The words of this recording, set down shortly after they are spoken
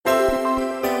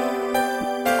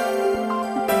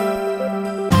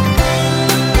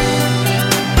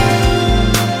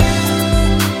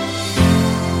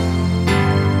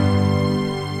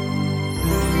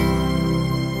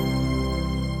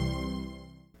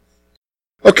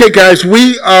Okay, guys,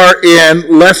 we are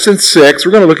in lesson 6.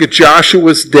 We're going to look at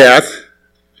Joshua's death.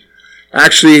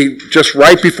 Actually, just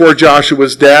right before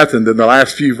Joshua's death, and then the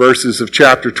last few verses of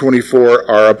chapter 24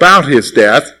 are about his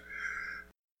death.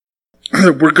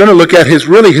 We're going to look at his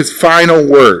final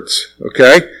words,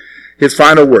 okay? His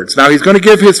final words. Now, he's going to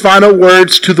give his final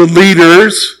words to the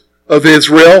leaders of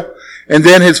Israel, and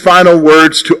then his final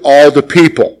words to all the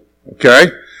people,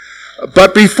 okay?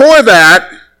 But before that,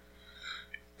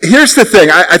 here's the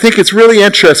thing. I think it's really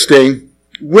interesting.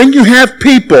 When you have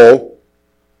people,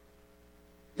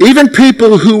 even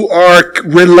people who are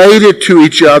related to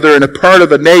each other and a part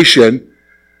of a nation,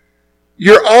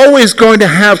 you're always going to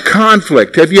have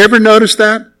conflict. Have you ever noticed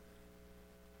that?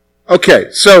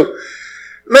 Okay, so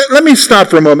let me stop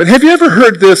for a moment. Have you ever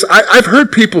heard this? I've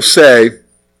heard people say,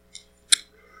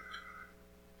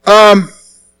 I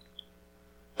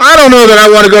don't know that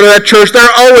I want to go to that church. They're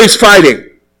always fighting.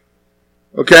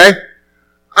 Okay?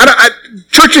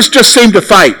 Churches just seem to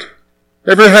fight.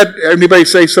 Ever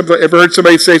heard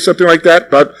somebody say something like that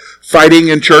about fighting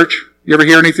in church? You ever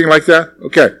hear anything like that?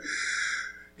 Okay.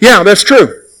 Yeah, that's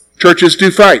true. Churches do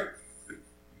fight.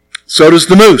 So does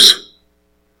the moose.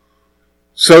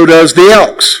 So does the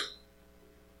Elks.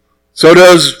 So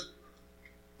does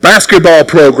basketball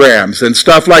programs and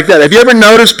stuff like that. Have you ever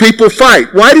noticed people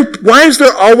fight? Why is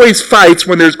there always fights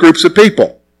when there's groups of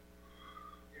people?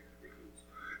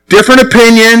 Different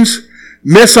opinions,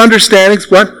 misunderstandings,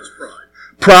 what?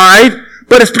 Pride.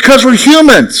 But it's because we're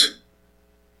humans.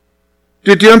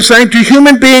 Do you know what I'm saying? Do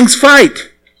human beings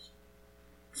fight?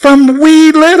 From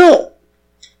wee little.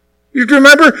 You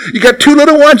remember? You got two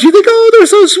little ones, you think, oh, they're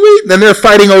so sweet. And then they're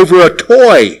fighting over a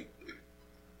toy.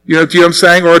 Do you know what I'm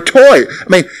saying? Or a toy. I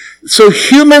mean, so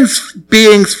human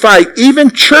beings fight.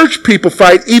 Even church people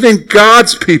fight. Even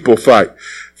God's people fight.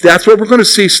 That's what we're going to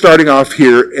see starting off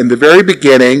here in the very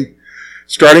beginning,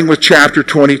 starting with chapter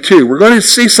 22. We're going to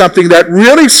see something that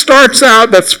really starts out,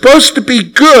 that's supposed to be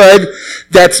good,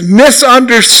 that's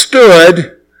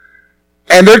misunderstood,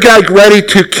 and they're like ready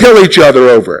to kill each other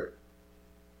over it.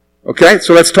 Okay,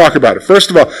 so let's talk about it. First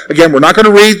of all, again, we're not going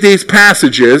to read these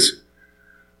passages.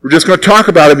 We're just going to talk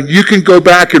about them, and you can go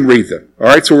back and read them. All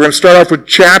right, so we're going to start off with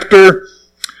chapter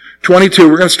 22.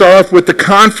 We're going to start off with the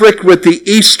conflict with the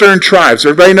eastern tribes.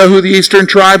 Everybody know who the eastern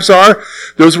tribes are?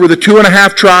 Those were the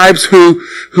 2.5 tribes who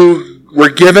were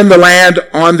given the land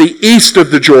on the east of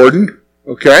the Jordan.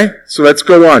 Okay? So let's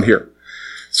go on here.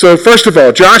 So first of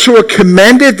all, Joshua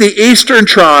commended the eastern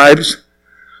tribes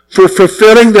for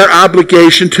fulfilling their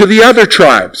obligation to the other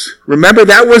tribes. Remember,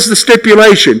 that was the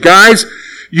stipulation. Guys,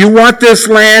 you want this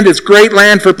land, it's great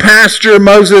land for pasture.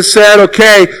 Moses said,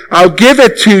 okay, I'll give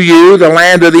it to you, the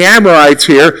land of the Amorites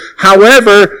here.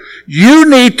 However, you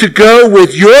need to go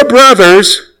with your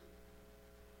brothers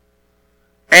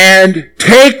and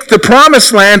take the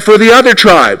promised land for the other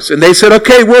tribes. And they said,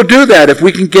 okay, we'll do that if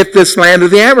we can get this land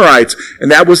of the Amorites. And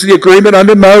that was the agreement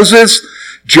under Moses.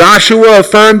 Joshua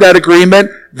affirmed that agreement.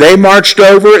 They marched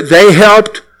over. They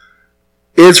helped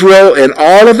Israel in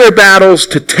all of their battles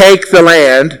to take the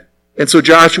land. And so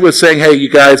Joshua is saying, hey, you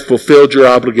guys fulfilled your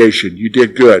obligation. You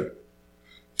did good.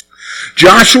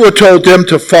 Joshua told them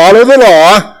to follow the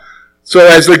law. So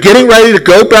as they're getting ready to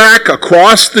go back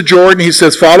across the Jordan, he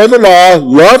says, follow the law,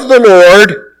 love the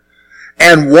Lord,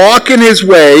 and walk in his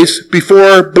ways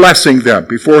before blessing them,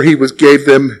 before he gave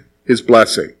them his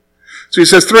blessing. So he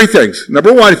says 3 things.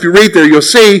 Number 1, if you read there, you'll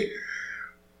see,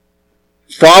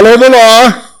 follow the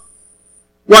law.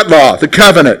 What law? The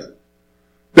covenant.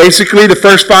 Basically, the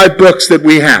first 5 books that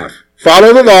we have.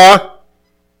 Follow the law.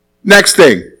 Next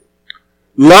thing,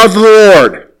 love the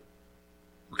Lord.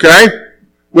 Okay?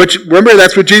 Which, remember,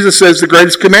 that's what Jesus says, the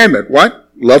greatest commandment. What?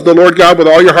 Love the Lord God with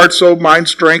all your heart, soul, mind,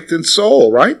 strength, and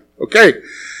soul, right? Okay.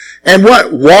 And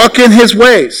what? Walk in his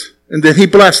ways. And then he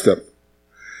blessed them.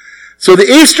 So the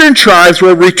eastern tribes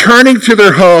were returning to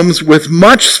their homes with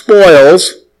much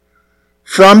spoils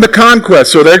from the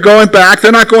conquest. So they're going back.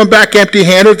 They're not going back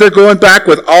empty-handed. They're going back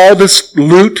with all this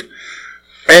loot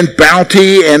and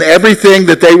bounty and everything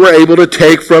that they were able to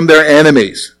take from their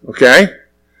enemies. Okay?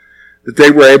 That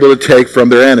they were able to take from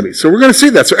their enemies. So we're going to see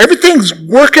that. So everything's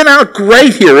working out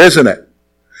great here, isn't it?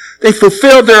 They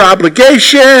fulfilled their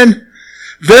obligation.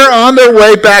 They're on their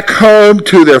way back home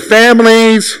to their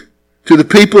families, to the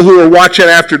people who were watching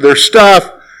after their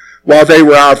stuff while they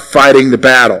were out fighting the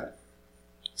battle.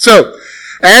 So,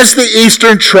 as the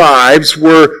eastern tribes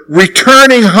were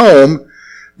returning home,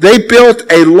 they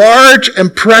built a large,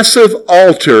 impressive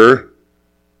altar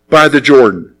by the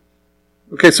Jordan.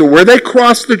 Okay, so where they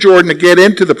crossed the Jordan to get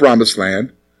into the promised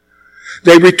land,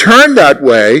 they returned that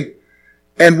way,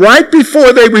 And right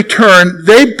before they returned,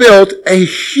 they built a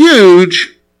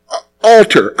huge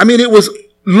altar. I mean,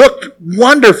 looked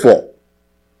wonderful.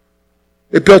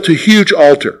 They built a huge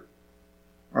altar.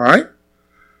 All right?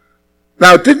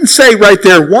 Now, it didn't say right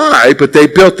there why, but they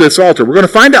built this altar. We're going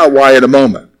to find out why in a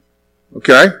moment.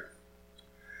 Okay?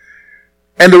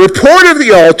 And the report of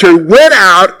the altar went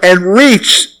out and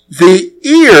reached the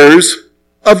ears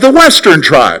of the western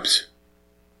tribes.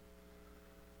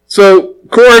 So, of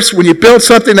course, when you build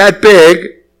something that big,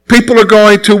 people are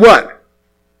going to what?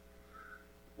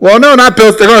 Well, no, not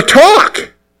build. They're going to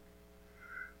talk.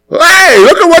 Hey,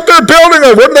 look at what they're building.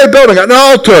 What are they building? An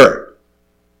altar.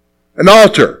 An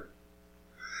altar.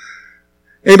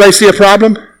 Anybody see a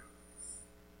problem?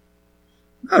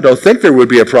 I don't think there would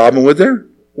be a problem, would there?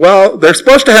 Well, they're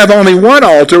supposed to have only one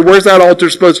altar. Where's that altar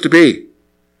supposed to be?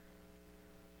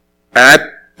 At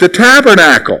the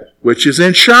tabernacle, which is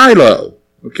in Shiloh.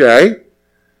 Okay?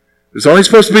 There's only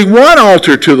supposed to be one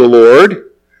altar to the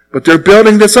Lord, but they're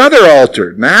building this other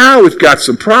altar. Now we've got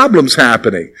some problems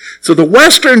happening. So the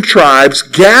western tribes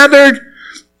gathered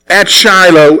at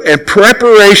Shiloh in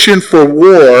preparation for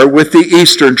war with the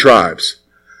eastern tribes.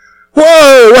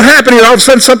 Whoa, what happened here? All of a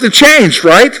sudden something changed,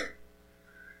 right?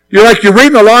 You're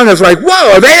reading along, it's like,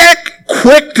 whoa, are they that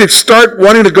quick to start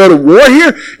wanting to go to war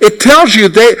here? It tells you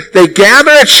they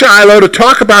gather at Shiloh to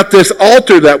talk about this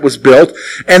altar that was built,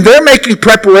 and they're making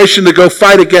preparation to go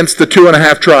fight against the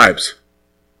 2.5 tribes.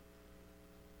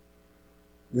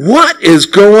 What is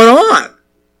going on?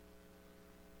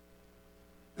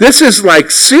 This is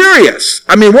like serious.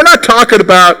 I mean, we're not talking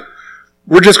about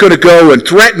we're just going to go and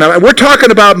threaten them. We're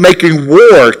talking about making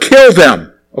war, kill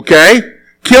them, okay?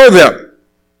 Kill them.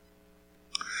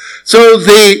 So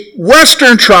the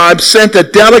western tribes sent a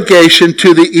delegation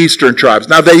to the eastern tribes.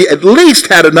 Now, they at least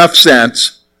had enough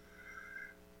sense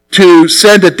to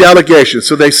send a delegation.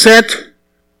 So they sent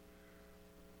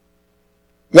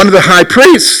one of the high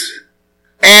priests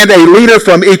and a leader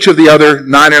from each of the other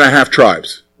 9.5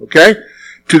 tribes, okay,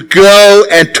 to go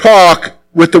and talk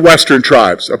with the western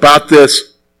tribes about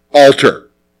this altar.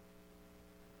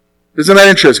 Isn't that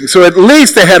interesting? So at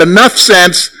least they had enough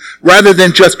sense, rather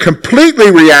than just completely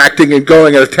reacting and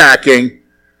going and attacking,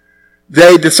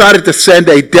 they decided to send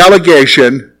a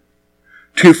delegation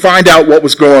to find out what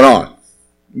was going on.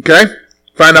 Okay?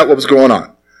 Find out what was going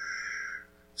on.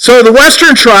 So the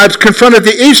western tribes confronted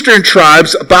the eastern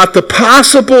tribes about the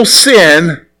possible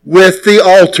sin with the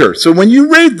altar. So when you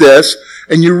read this,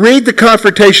 and you read the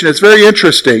confrontation, it's very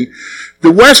interesting.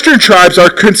 The western tribes are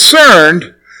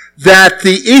concerned that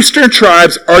the eastern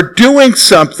tribes are doing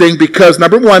something because,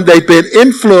 number one, they've been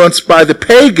influenced by the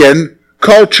pagan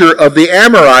culture of the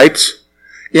Amorites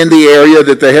in the area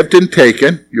that they have been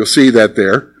taken. You'll see that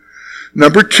there.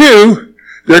 Number two,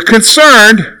 they're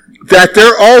concerned that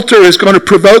their altar is going to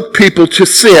provoke people to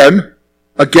sin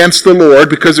against the Lord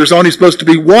because there's only supposed to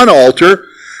be one altar.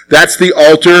 That's the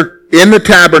altar in the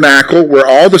tabernacle where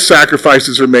all the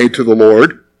sacrifices are made to the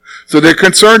Lord. So they're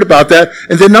concerned about that.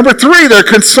 And then number three, they're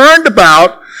concerned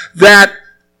about that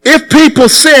if people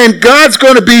sin, God's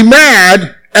going to be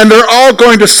mad and they're all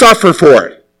going to suffer for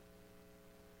it.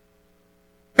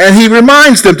 And he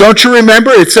reminds them, don't you remember?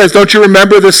 It says, don't you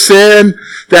remember the sin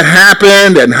that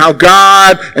happened and how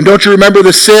God, and don't you remember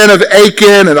the sin of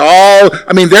Achan and all?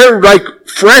 I mean, they're like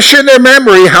fresh in their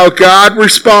memory how God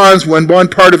responds when one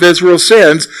part of Israel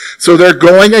sins. So they're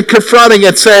going and confronting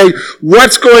and saying,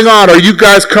 what's going on? Are you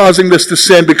guys causing this to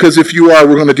sin? Because if you are,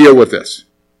 we're going to deal with this.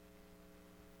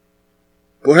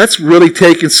 Well, that's really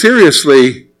taken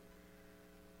seriously.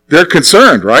 They're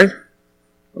concerned, right?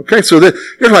 Okay, so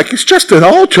you're like, it's just an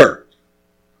altar.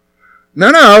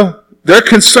 No, they're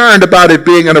concerned about it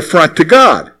being an affront to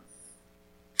God.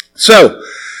 So,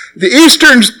 the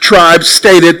eastern tribes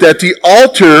stated that the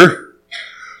altar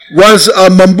was a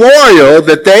memorial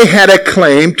that they had a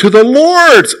claim to the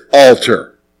Lord's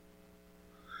altar.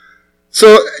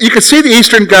 So, you can see the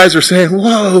eastern guys are saying,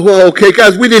 whoa, okay,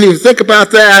 guys, we didn't even think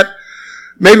about that.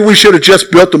 Maybe we should have just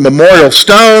built a memorial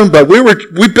stone, but we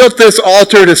built this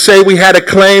altar to say we had a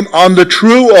claim on the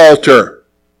true altar.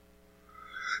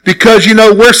 Because,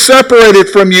 we're separated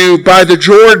from you by the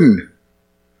Jordan.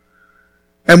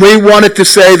 And we wanted to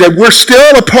say that we're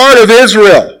still a part of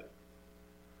Israel.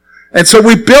 And so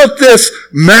we built this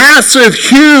massive,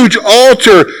 huge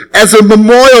altar as a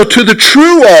memorial to the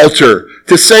true altar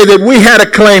to say that we had a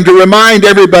claim to remind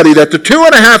everybody that the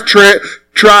 2.5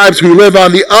 tribes who live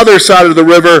on the other side of the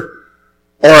river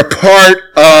are a part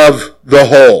of the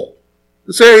whole.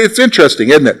 It's interesting,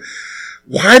 isn't it?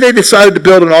 Why they decided to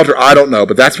build an altar, I don't know,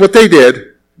 but that's what they did.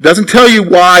 It doesn't tell you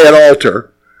why an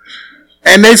altar.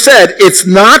 And they said, it's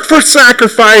not for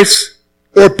sacrifice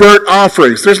or burnt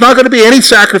offerings. There's not going to be any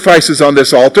sacrifices on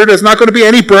this altar. There's not going to be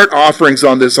any burnt offerings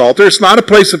on this altar. It's not a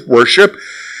place of worship.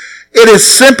 It is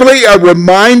simply a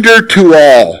reminder to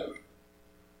all.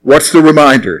 What's the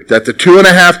reminder? That the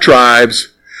 2.5 tribes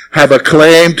have a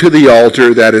claim to the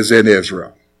altar that is in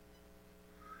Israel.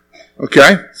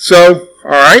 Okay? So,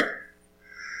 all right.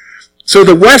 So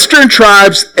the western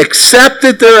tribes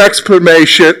accepted their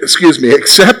explanation,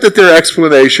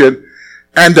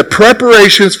 and the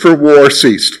preparations for war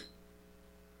ceased.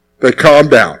 They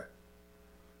calmed down.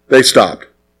 They stopped.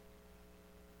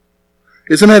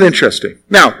 Isn't that interesting?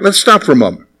 Now, let's stop for a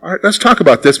moment. All right, let's talk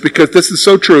about this because this is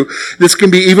so true. This can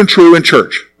be even true in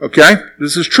church. Okay?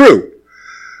 This is true.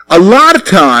 A lot of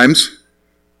times,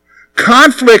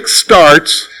 conflict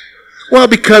starts, well,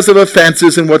 because of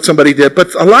offenses and what somebody did.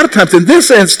 But a lot of times, in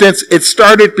this instance, it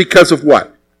started because of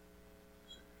what?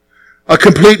 A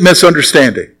complete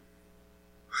misunderstanding.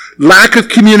 Lack of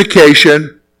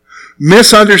communication,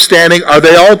 misunderstanding. Are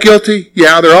they all guilty?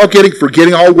 Yeah, they're all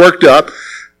getting all worked up.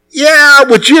 Yeah,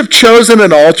 would you have chosen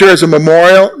an altar as a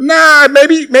memorial? Nah,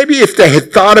 maybe if they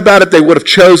had thought about it, they would have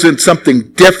chosen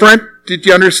something different. Did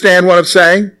you understand what I'm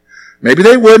saying? Maybe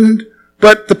they wouldn't.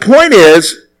 But the point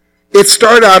is, it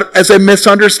started out as a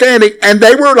misunderstanding, and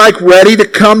they were like ready to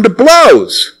come to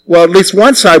blows. Well, at least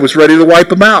one side was ready to wipe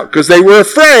them out because they were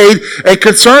afraid and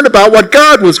concerned about what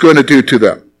God was going to do to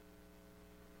them.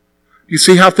 You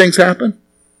see how things happen?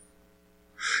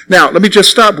 Now, let me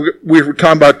just stop. We were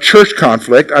talking about church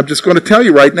conflict. I'm just going to tell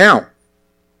you right now.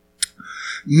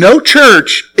 No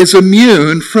church is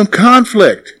immune from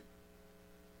conflict.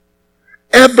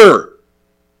 Ever.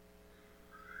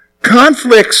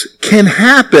 Conflicts can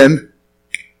happen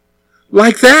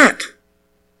like that.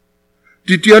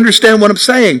 Did you understand what I'm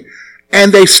saying?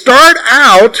 And they start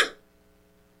out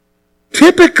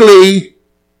typically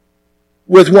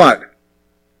with what?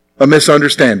 A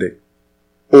misunderstanding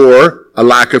or a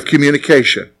lack of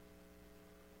communication.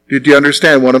 Did you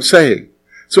understand what I'm saying?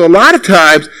 So a lot of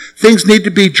times, things need to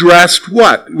be addressed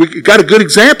what? We got a good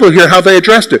example here how they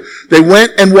addressed it. They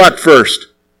went and what first?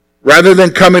 Rather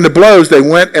than coming to blows, they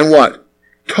went and what?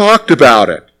 Talked about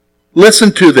it.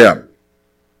 Listened to them.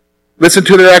 Listened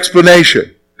to their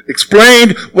explanation.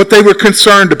 Explained what they were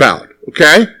concerned about.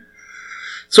 Okay?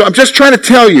 So I'm just trying to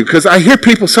tell you, because I hear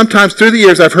people sometimes through the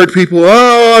years, I've heard people,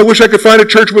 oh, I wish I could find a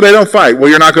church where they don't fight. Well,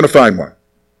 you're not going to find one.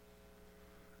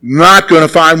 Not going to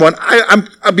find one.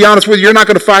 I'll be honest with you, you're not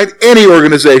going to find any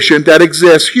organization that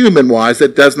exists human-wise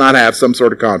that does not have some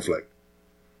sort of conflict.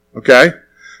 Okay?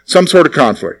 Some sort of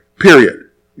conflict. Period.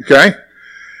 Okay?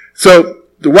 So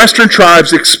the Western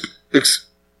tribes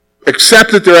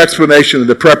accepted their explanation and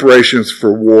the preparations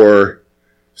for war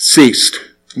ceased.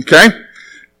 Okay?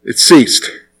 It ceased.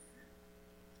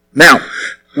 Now,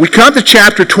 we come to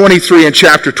chapter 23 and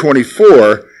chapter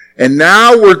 24, and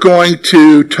now we're going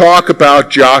to talk about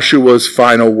Joshua's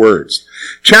final words.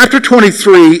 Chapter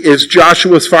 23 is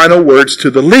Joshua's final words to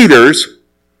the leaders.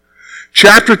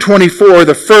 Chapter 24,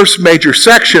 the first major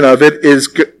section of it, is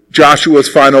Joshua's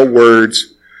final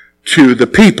words to the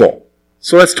people.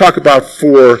 So let's talk about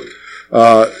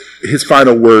his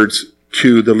final words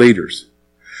to the leaders.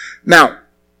 Now,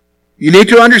 you need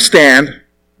to understand,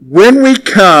 when we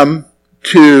come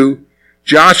to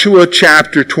Joshua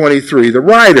chapter 23, the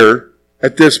writer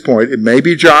at this point, it may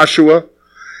be Joshua,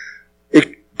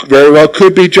 it very well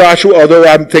could be Joshua, although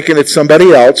I'm thinking it's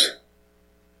somebody else,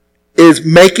 is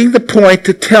making the point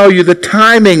to tell you the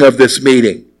timing of this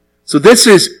meeting. So this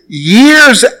is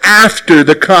years after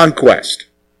the conquest.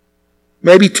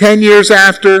 Maybe 10 years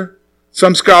after.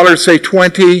 Some scholars say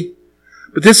 20.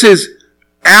 But this is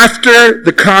after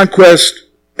the conquest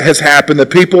has happened. The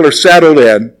people are settled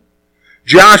in.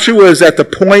 Joshua is at the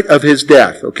point of his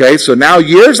death. Okay, so now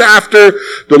years after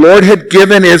the Lord had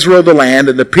given Israel the land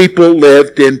and the people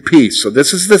lived in peace. So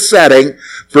this is the setting.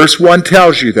 Verse 1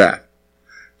 tells you that.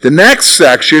 The next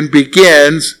section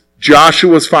begins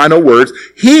Joshua's final words.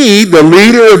 He, the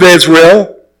leader of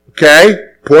Israel, okay,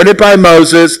 appointed by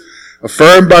Moses,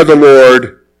 affirmed by the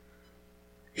Lord,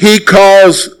 he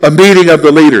calls a meeting of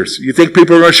the leaders. You think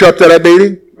people are going to show up to that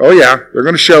meeting? Oh yeah, they're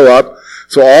going to show up.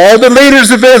 So all the leaders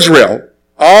of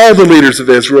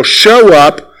Israel show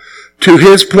up to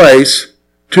his place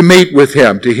to meet with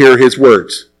him, to hear his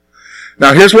words.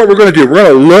 Now here's what we're going to do. We're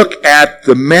going to look at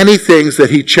the many things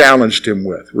that he challenged him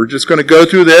with. We're just going to go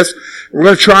through this. We're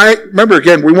going to try, remember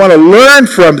again, we want to learn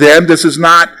from them. This is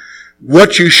not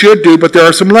what you should do, but there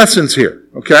are some lessons here.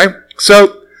 Okay?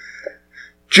 So,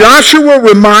 Joshua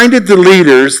reminded the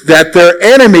leaders that their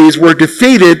enemies were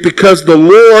defeated because the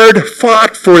Lord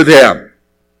fought for them.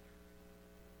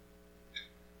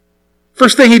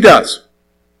 First thing he does.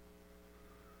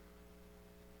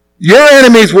 Your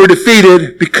enemies were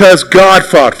defeated because God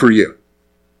fought for you.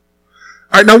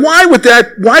 All right, now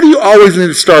why do you always need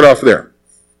to start off there?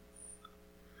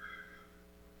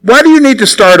 Why do you need to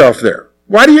start off there?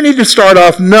 Why do you need to start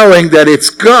off knowing that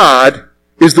it's God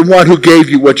is the one who gave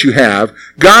you what you have?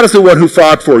 God is the one who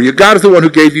fought for you. God is the one who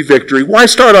gave you victory. Why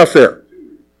start off there?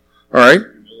 All right?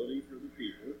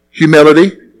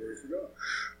 Humility.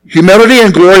 Humility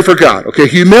and glory for God. Okay,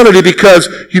 humility, because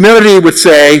humility would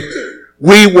say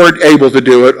we weren't able to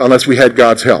do it unless we had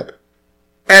God's help.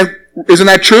 And isn't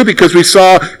that true? Because we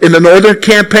saw in the northern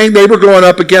campaign, they were going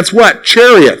up against what?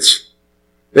 Chariots.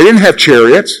 They didn't have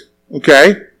chariots.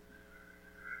 Okay?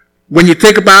 When you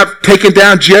think about taking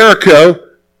down Jericho,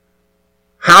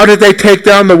 how did they take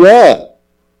down the wall?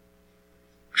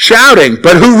 Shouting.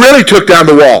 But who really took down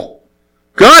the wall?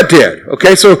 God did.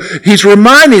 Okay, so he's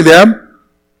reminding them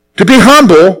to be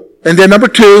humble. And then number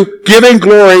 2, giving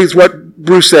glory is what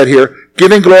Bruce said here.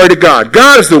 Giving glory to God.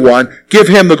 God is the one. Give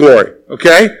him the glory.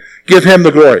 Okay? Give him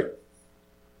the glory.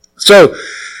 So,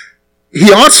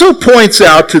 he also points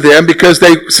out to them, because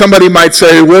somebody might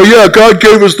say, well, yeah, God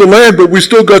gave us the land, but we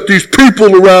still got these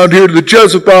people around here, the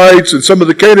Jebusites and some of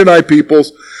the Canaanite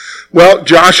peoples. Well,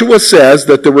 Joshua says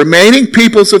that the remaining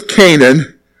peoples of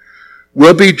Canaan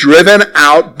will be driven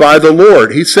out by the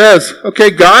Lord. He says, okay,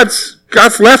 God's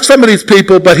left some of these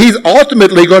people, but he's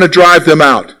ultimately going to drive them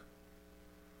out.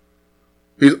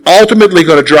 He's ultimately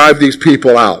going to drive these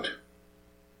people out.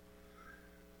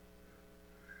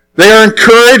 They are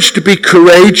encouraged to be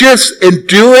courageous in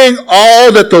doing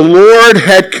all that the Lord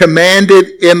had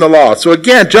commanded in the law. So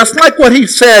again, just like what he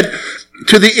said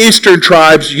to the eastern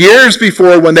tribes years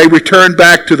before when they returned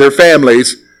back to their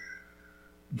families,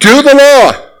 do the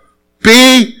law.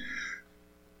 Be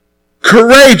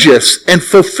courageous in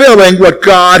fulfilling what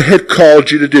God had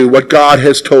called you to do, what God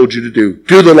has told you to do.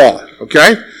 Do the law,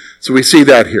 okay? So we see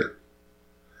that here.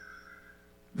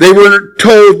 They were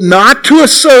told not to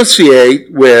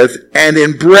associate with and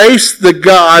embrace the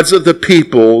gods of the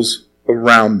peoples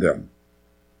around them.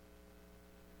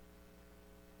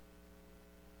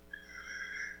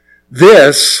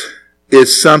 This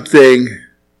is something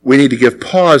we need to give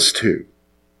pause to.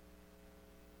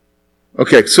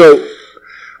 Okay, so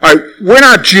all right, we're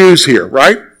not Jews here,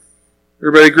 right?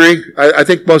 Everybody agree? I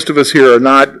think most of us here are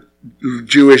not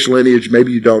Jewish lineage.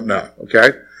 Maybe you don't know,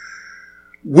 okay?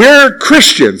 We're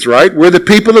Christians, right? We're the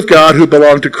people of God who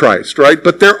belong to Christ, right?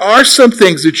 But there are some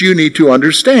things that you need to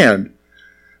understand.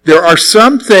 There are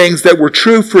some things that were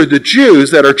true for the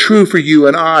Jews that are true for you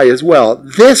and I as well.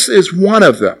 This is one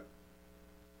of them.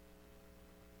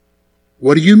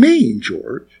 What do you mean,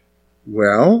 George?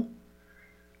 Well,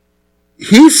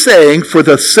 he's saying for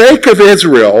the sake of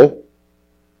Israel,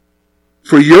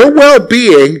 for your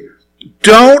well-being,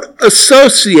 don't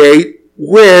associate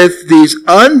with these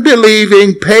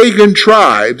unbelieving pagan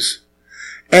tribes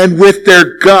and with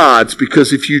their gods,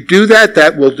 because if you do that,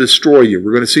 that will destroy you.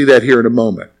 We're going to see that here in a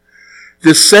moment.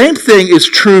 The same thing is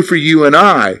true for you and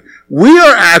I. We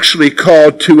are actually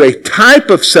called to a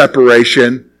type of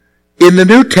separation in the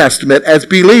New Testament as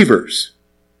believers,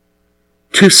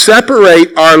 to separate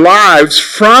our lives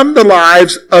from the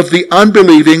lives of the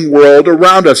unbelieving world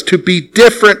around us, to be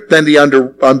different than the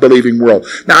unbelieving world.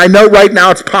 Now, I know right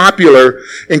now it's popular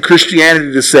in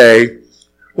Christianity to say,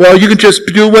 well, you can just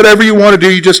do whatever you want to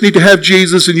do, you just need to have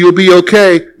Jesus and you'll be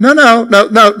okay. No,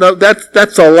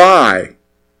 that's a lie.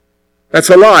 That's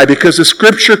a lie, because the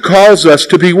Scripture calls us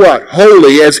to be what?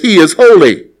 Holy as he is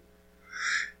holy.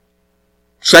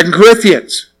 2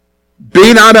 Corinthians.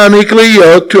 Be not unequally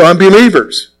yoked to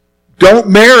unbelievers. Don't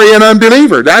marry an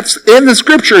unbeliever. That's in the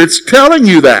Scripture. It's telling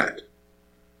you that.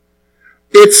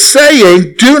 It's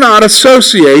saying do not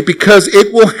associate, because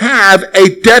it will have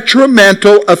a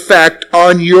detrimental effect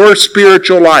on your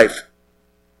spiritual life.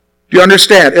 Do you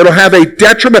understand? It'll have a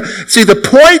detriment. See, the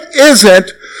point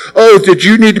isn't, oh, did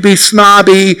you need to be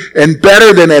snobby and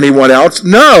better than anyone else?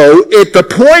 No, the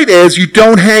point is you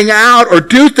don't hang out or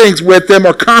do things with them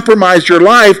or compromise your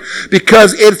life,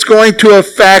 because it's going to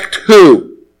affect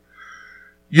who?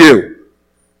 You.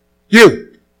 Yeah,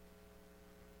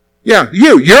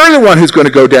 you. You're the one who's going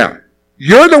to go down.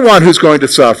 You're the one who's going to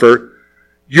suffer.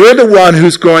 You're the one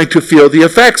who's going to feel the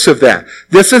effects of that.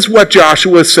 This is what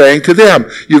Joshua is saying to them.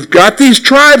 You've got these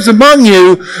tribes among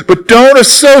you, but don't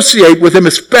associate with them,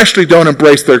 especially don't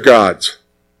embrace their gods.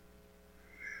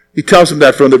 He tells them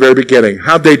that from the very beginning.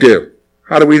 How'd they do?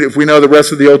 If we know the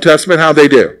rest of the Old Testament, how'd they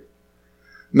do?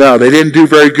 No, they didn't do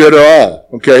very good at all.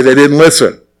 Okay, they didn't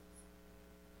listen.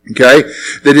 Okay,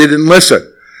 they didn't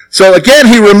listen. So again,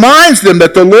 he reminds them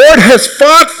that the Lord has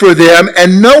fought for them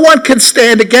and no one can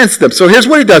stand against them. So here's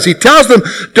what he does. He tells them,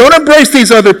 don't embrace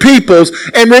these other peoples.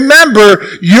 And remember,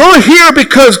 you're here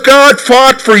because God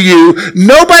fought for you.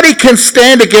 Nobody can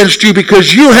stand against you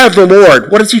because you have the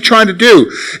Lord. What is he trying to do?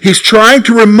 He's trying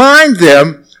to remind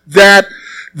them that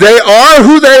they are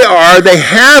who they are. They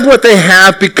have what they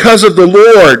have because of the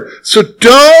Lord. So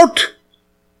don't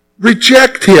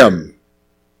reject him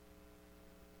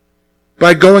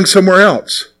by going somewhere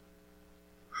else.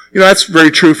 That's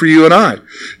very true for you and I.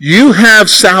 You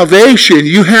have salvation,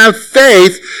 you have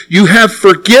faith, you have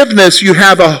forgiveness, you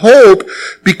have a hope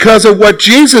because of what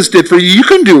Jesus did for you. You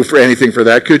couldn't do for anything for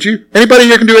that, could you? Anybody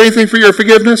here can do anything for your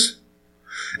forgiveness?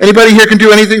 Anybody here can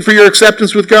do anything for your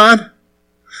acceptance with God?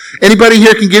 Anybody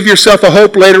here can give yourself a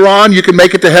hope later on you can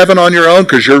make it to heaven on your own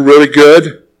because you're really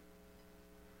good?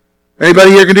 Anybody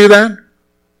here can do that?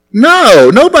 No,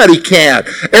 nobody can.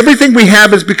 Everything we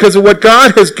have is because of what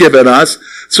God has given us.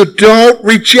 So don't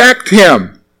reject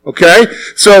him. Okay?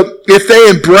 So if they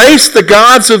embrace the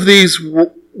gods of these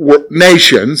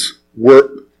nations,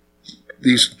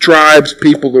 these tribes,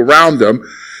 people around them,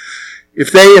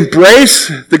 if they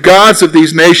embrace the gods of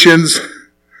these nations,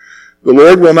 the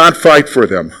Lord will not fight for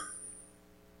them.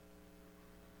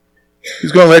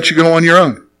 He's going to let you go on your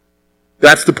own.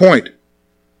 That's the point.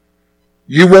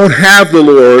 You won't have the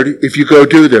Lord if you go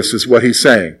do this, is what he's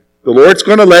saying. The Lord's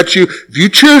going to let you, if you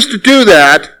choose to do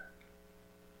that,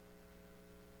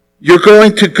 you're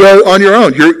going to go on your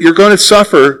own. You're going to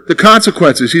suffer the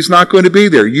consequences. He's not going to be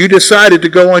there. You decided to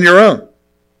go on your own.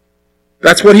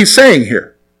 That's what he's saying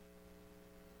here.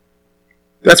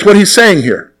 That's what he's saying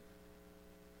here.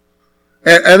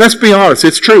 And let's be honest,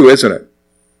 it's true, isn't it?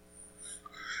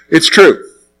 It's true.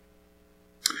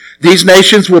 These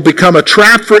nations will become a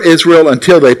trap for Israel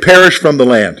until they perish from the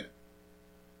land.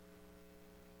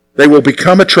 They will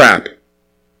become a trap.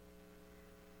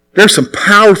 There's some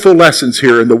powerful lessons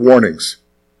here in the warnings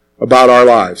about our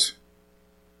lives.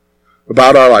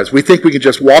 About our lives. We think we can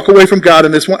just walk away from God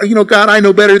in this one. God, I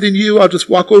know better than you. I'll just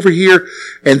walk over here.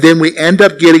 And then we end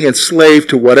up getting enslaved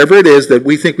to whatever it is that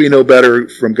we think we know better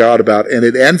from God about. And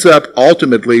it ends up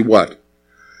ultimately what?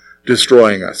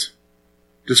 Destroying us.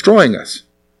 Destroying us.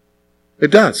 It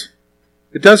does.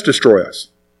 It does destroy us.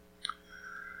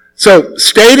 So,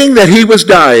 stating that he was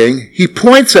dying, he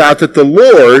points out that the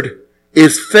Lord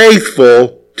is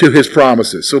faithful to his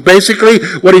promises. So basically,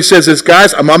 what he says is,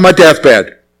 guys, I'm on my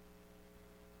deathbed.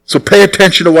 So pay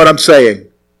attention to what I'm saying.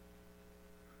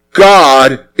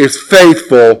 God is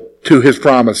faithful to his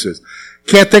promises.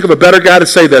 Can't think of a better guy to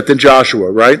say that than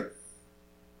Joshua, right?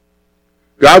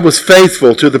 God was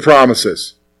faithful to the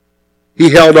promises.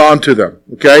 He held on to them,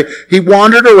 okay? He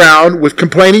wandered around with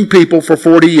complaining people for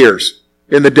 40 years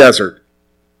in the desert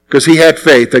because he had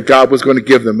faith that God was going to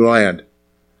give them the land.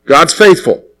 God's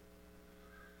faithful.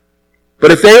 But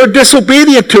if they are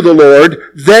disobedient to the Lord,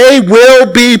 they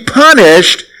will be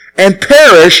punished and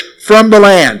perish from the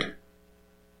land.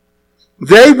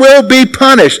 They will be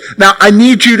punished. Now, I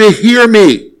need you to hear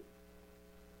me.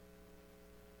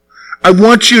 I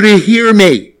want you to hear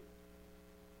me.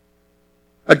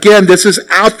 Again, this is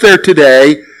out there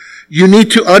today. You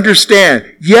need to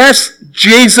understand. Yes,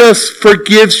 Jesus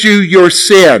forgives you your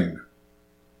sin.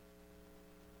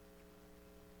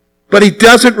 But he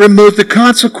doesn't remove the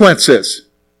consequences.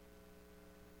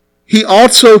 He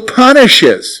also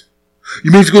punishes.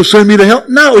 You mean he's going to send me to hell?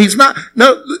 No, he's not.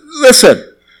 No,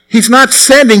 listen. He's not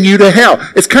sending you to hell.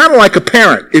 It's kind of like a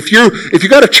parent. If you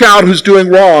got a child who's doing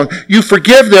wrong, you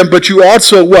forgive them, but you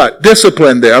also what?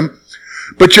 Discipline them.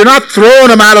 But you're not throwing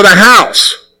them out of the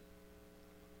house.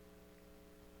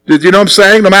 Did you know what I'm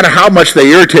saying? No matter how much they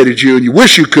irritated you, and you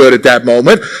wish you could at that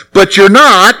moment, but you're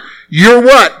not. You're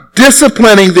what?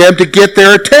 Disciplining them to get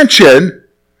their attention,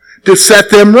 to set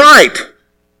them right.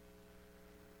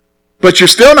 But you're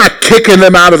still not kicking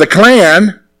them out of the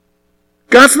clan.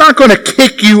 God's not going to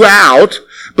kick you out,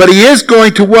 but he is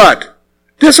going to what?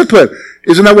 Discipline.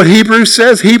 Isn't that what Hebrews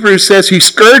says? Hebrews says he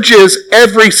scourges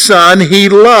every son he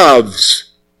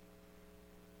loves.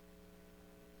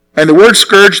 And the word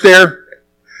scourge there,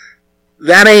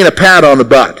 that ain't a pat on the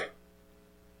butt.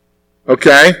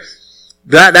 Okay?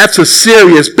 That's a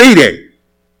serious beating.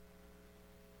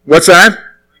 What's that?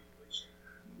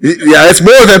 Yeah, it's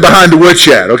more than behind the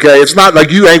woodshed, okay? It's not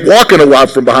like you ain't walking a while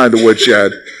from behind the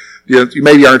woodshed. You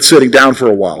maybe aren't sitting down for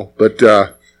a while, but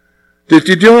did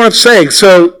you know what I'm saying?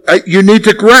 So you need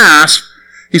to grasp,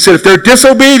 he said, if they're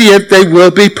disobedient, they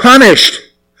will be punished.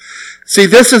 See,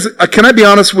 this is, can I be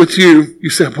honest with you? You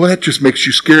say, well, that just makes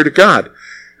you scared of God.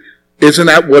 Isn't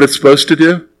that what it's supposed to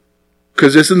do?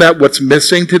 Because isn't that what's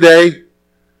missing today?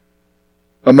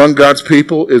 among God's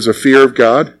people is a fear of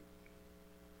God?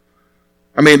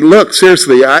 I mean, look,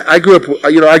 seriously, I grew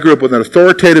up with an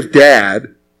authoritative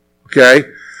dad, okay?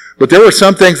 But there were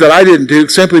some things that I didn't do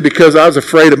simply because I was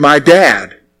afraid of my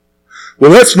dad.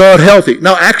 Well, that's not healthy.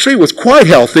 No, actually, it was quite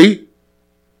healthy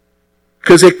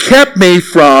because it kept me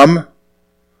from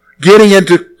getting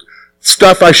into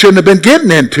stuff I shouldn't have been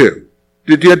getting into.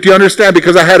 Do you understand?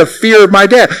 Because I had a fear of my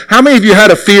dad. How many of you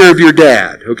had a fear of your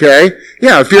dad? Okay?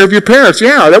 Yeah, a fear of your parents.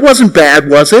 Yeah, that wasn't bad,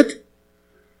 was it?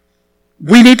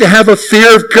 We need to have a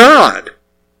fear of God.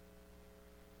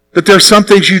 That there's some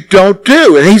things you don't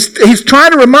do. And he's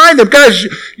trying to remind them, guys,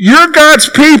 you're God's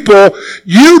people.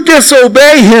 You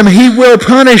disobey him, he will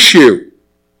punish you.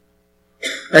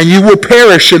 And you will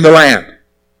perish in the land.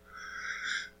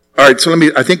 All right, so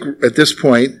I think at this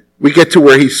point, we get to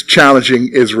where he's challenging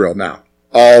Israel now.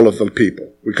 All of the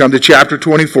people. We come to chapter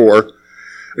 24.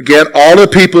 Again, all the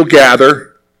people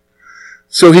gather.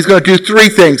 So he's going to do three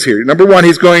things here. Number one,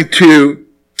 he's going to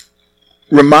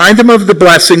remind them of the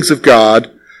blessings of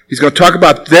God. He's going to talk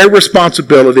about their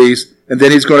responsibilities, and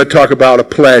then he's going to talk about a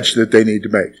pledge that they need to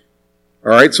make.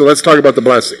 All right, so let's talk about the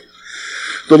blessing.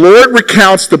 The Lord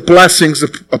recounts the blessings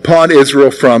upon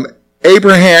Israel from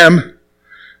Abraham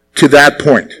to that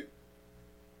point.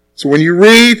 So when you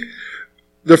read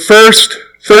the first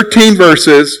 13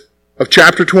 verses of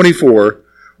chapter 24,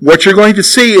 what you're going to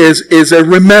see is a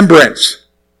remembrance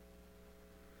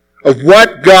of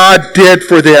what God did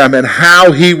for them and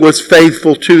how he was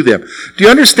faithful to them. Do you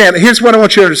understand? Here's what I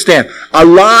want you to understand. A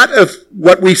lot of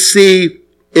what we see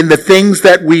in the things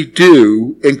that we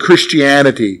do in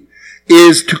Christianity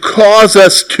is to cause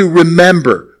us to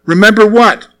remember. Remember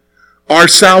what? Our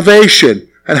salvation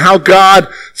and how God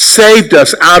saved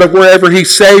us out of wherever he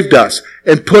saved us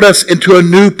and put us into a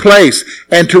new place,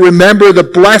 and to remember the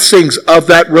blessings of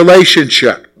that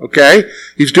relationship. Okay?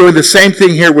 He's doing the same thing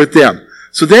here with them.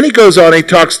 So then he goes on and he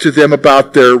talks to them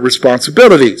about their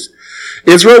responsibilities.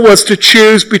 Israel was to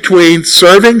choose between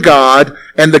serving God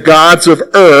and the gods of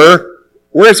Ur.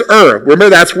 Where's Ur? Remember,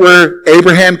 that's where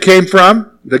Abraham came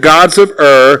from? The gods of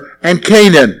Ur and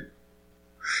Canaan.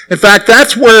 In fact,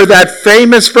 that's where that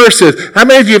famous verse is. How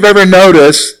many of you have ever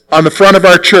noticed on the front of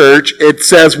our church, it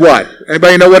says what?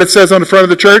 Anybody know what it says on the front of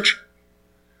the church?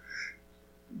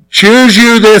 Choose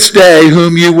you this day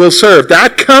whom you will serve.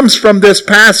 That comes from this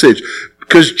passage.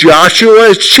 Because Joshua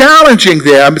is challenging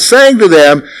them, saying to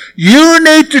them, you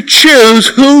need to choose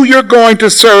who you're going to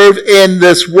serve in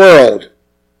this world.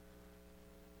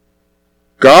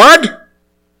 God?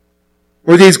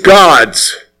 Or these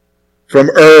gods from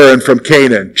Ur and from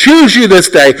Canaan? Choose you this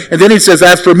day. And then he says,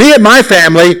 as for me and my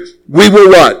family, we will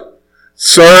what?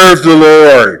 Serve the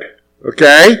Lord.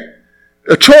 Okay?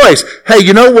 A choice. Hey,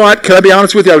 you know what? Can I be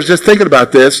honest with you? I was just thinking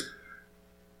about this.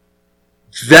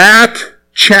 That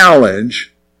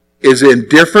challenge is in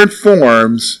different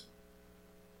forms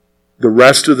the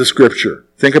rest of the scripture.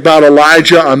 Think about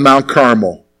Elijah on Mount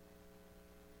Carmel.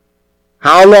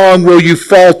 How long will you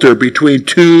falter between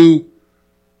two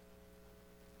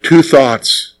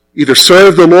thoughts? Either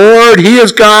serve the Lord, he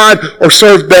is God, or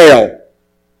serve Baal.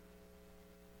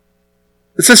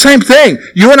 It's the same thing.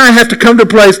 You and I have to come to a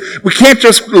place, we can't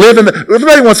just live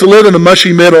everybody wants to live in the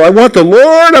mushy middle. I want the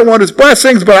Lord, I want his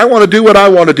blessings, but I want to do what I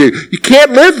want to do. You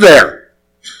can't live there.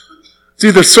 It's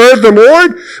either serve the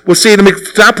Lord. Well, see, let me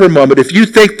stop for a moment. If you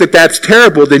think that that's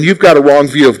terrible, then you've got a wrong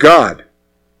view of God.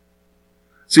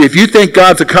 See, if you think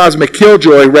God's a cosmic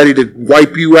killjoy ready to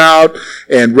wipe you out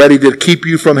and ready to keep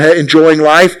you from enjoying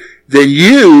life, then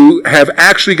you have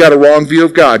actually got a wrong view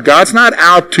of God. God's not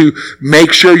out to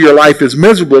make sure your life is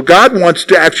miserable. God wants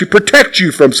to actually protect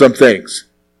you from some things.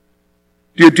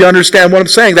 Do you understand what I'm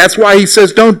saying? That's why he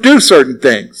says don't do certain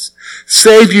things.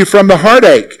 Save you from the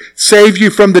heartache. Save you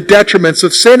from the detriments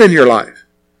of sin in your life.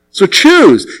 So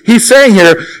choose. He's saying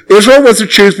here, Israel was to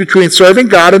choose between serving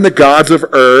God and the gods of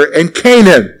Ur and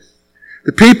Canaan.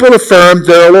 The people affirmed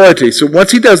their loyalty. So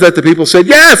once he does that, the people said,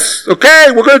 yes, okay,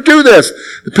 we're going to do this.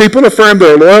 The people affirmed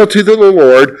their loyalty to the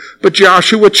Lord, but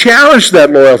Joshua challenged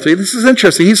that loyalty. This is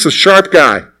interesting. He's a sharp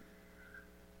guy.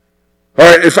 All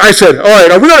right, if I said, all right,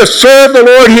 are we going to serve the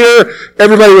Lord here?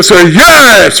 Everybody would say,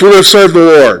 yes, we're going to serve the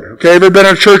Lord. Okay, ever been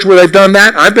in a church where they've done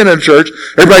that? I've been in a church.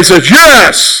 Everybody says,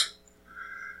 yes.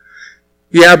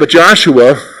 Yeah, but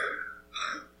Joshua,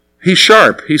 he's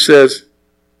sharp. He says,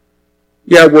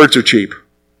 yeah, words are cheap.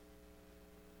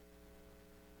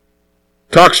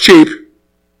 Talk's cheap.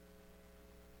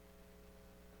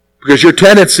 Because your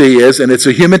tendency is, and it's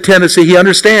a human tendency, he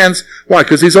understands. Why?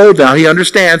 Because he's old now. He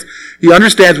understands. He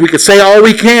understands we can say all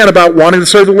we can about wanting to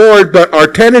serve the Lord, but our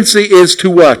tendency is to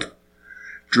what?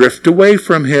 Drift away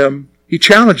from him. He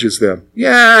challenges them.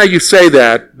 Yeah, you say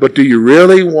that, but do you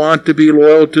really want to be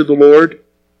loyal to the Lord?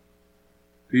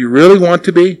 Do you really want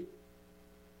to be?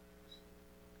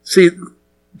 See,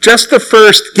 just the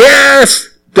first yes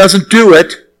doesn't do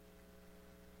it.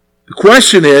 The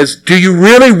question is, do you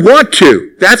really want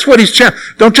to? That's what he's challenging.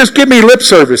 Don't just give me lip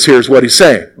service, here's what he's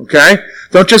saying, okay?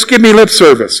 Don't just give me lip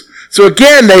service. So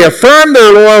again, they affirm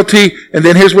their loyalty, and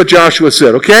then here's what Joshua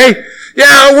said, okay?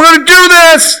 Yeah, we're going to do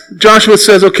this! Joshua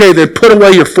says, okay, then put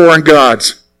away your foreign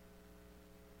gods.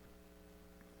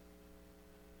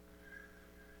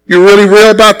 You're really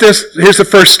real about this? Here's the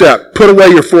first step. Put away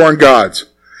your foreign gods.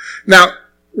 Now,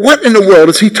 what in the world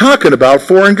is he talking about,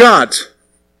 foreign gods?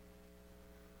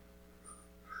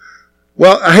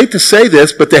 Well, I hate to say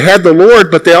this, but they had the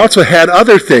Lord, but they also had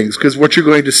other things, because what you're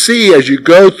going to see as you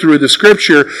go through the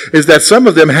Scripture is that some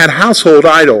of them had household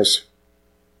idols.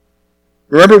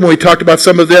 Remember when we talked about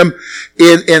some of them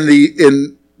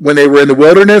when they were in the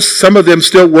wilderness? Some of them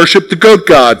still worshiped the goat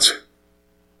gods.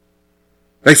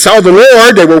 They saw the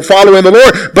Lord, they were following the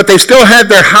Lord, but they still had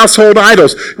their household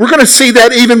idols. We're going to see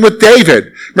that even with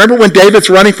David. Remember when David's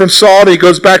running from Saul and he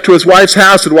goes back to his wife's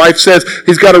house, and the wife says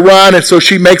he's got to run, and so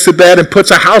she makes a bed and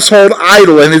puts a household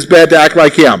idol in his bed to act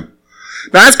like him.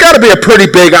 Now that's got to be a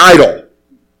pretty big idol.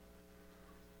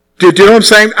 Do you know what I'm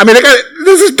saying? I mean,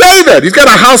 this is David. He's got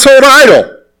a household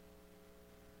idol.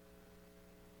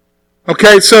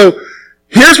 Okay, so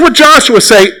here's what Joshua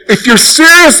say. If you're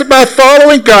serious about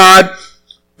following God,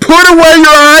 put away your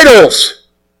idols.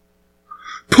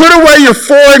 Put away your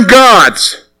foreign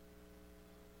gods.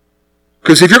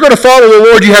 Because if you're going to follow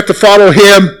the Lord, you have to follow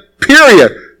Him,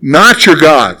 period, not your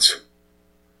gods.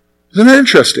 Isn't that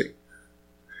interesting?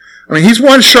 I mean, he's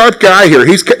one sharp guy here.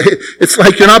 It's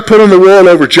like you're not putting the wool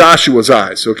over Joshua's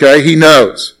eyes, okay? He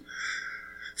knows.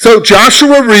 So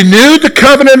Joshua renewed the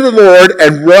covenant of the Lord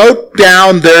and wrote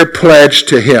down their pledge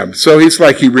to him. So he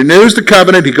renews the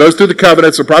covenant. He goes through the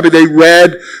covenant. So probably they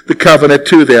read the covenant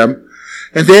to them.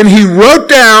 And then he wrote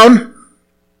down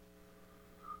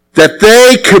that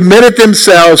they committed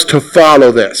themselves to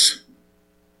follow this.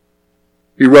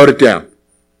 He wrote it down.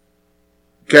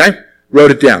 Okay?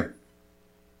 Wrote it down.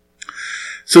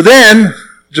 So then,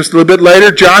 just a little bit later,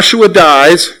 Joshua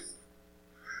died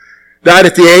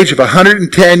at the age of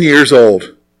 110 years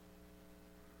old.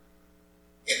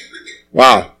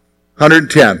 Wow,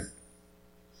 110.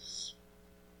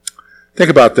 Think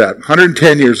about that,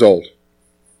 110 years old.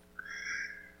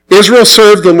 Israel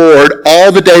served the Lord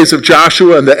all the days of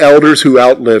Joshua and the elders who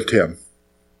outlived him.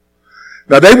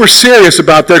 Now they were serious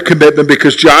about their commitment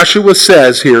because Joshua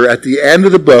says here at the end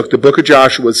of the book of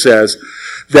Joshua says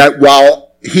that while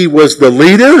he was the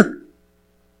leader,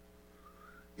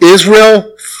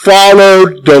 Israel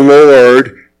followed the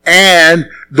Lord, and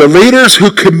the leaders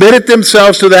who committed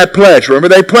themselves to that pledge, remember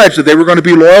they pledged that they were going to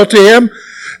be loyal to him,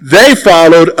 they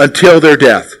followed until their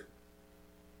death.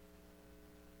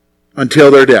 Until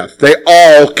their death. They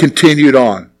all continued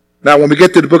on. Now when we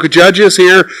get to the book of Judges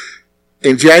here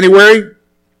in January,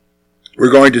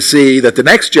 we're going to see that the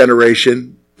next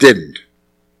generation didn't.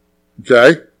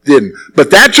 Okay? Didn't.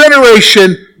 But that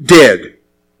generation did.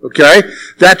 Okay?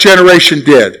 That generation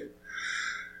did.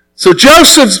 So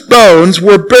Joseph's bones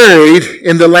were buried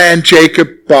in the land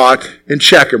Jacob bought in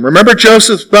Shechem. Remember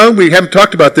Joseph's bones? We haven't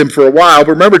talked about them for a while,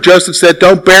 but remember Joseph said,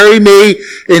 don't bury me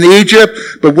in Egypt,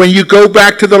 but when you go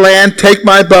back to the land, take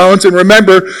my bones. And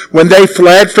remember, when they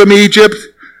fled from Egypt,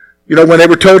 when they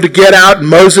were told to get out and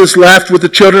Moses left with the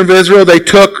children of Israel, they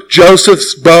took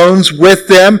Joseph's bones with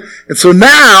them. And so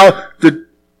now,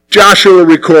 Joshua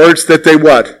records that they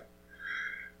what?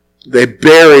 They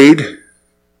buried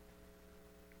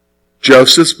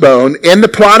Joseph's bone in the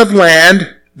plot of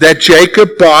land that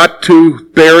Jacob bought to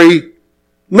bury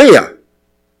Leah.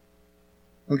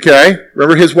 Okay?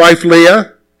 Remember his wife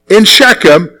Leah? In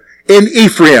Shechem, in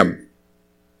Ephraim.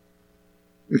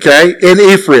 Okay? In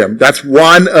Ephraim. That's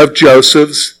one of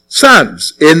Joseph's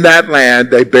sons. In that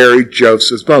land, they buried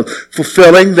Joseph's bones.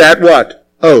 Fulfilling that what?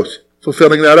 Oath.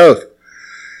 Fulfilling that oath.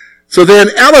 So then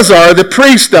Eleazar, the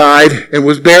priest, died and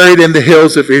was buried in the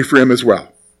hills of Ephraim as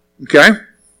well. Okay?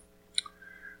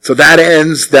 So that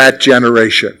ends that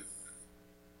generation.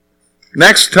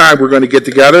 Next time we're going to get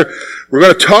together, we're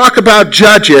going to talk about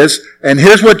Judges, and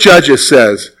here's what Judges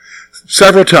says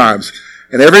several times.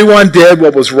 And everyone did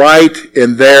what was right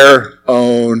in their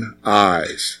own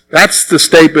eyes. That's the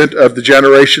statement of the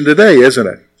generation today, isn't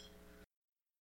it?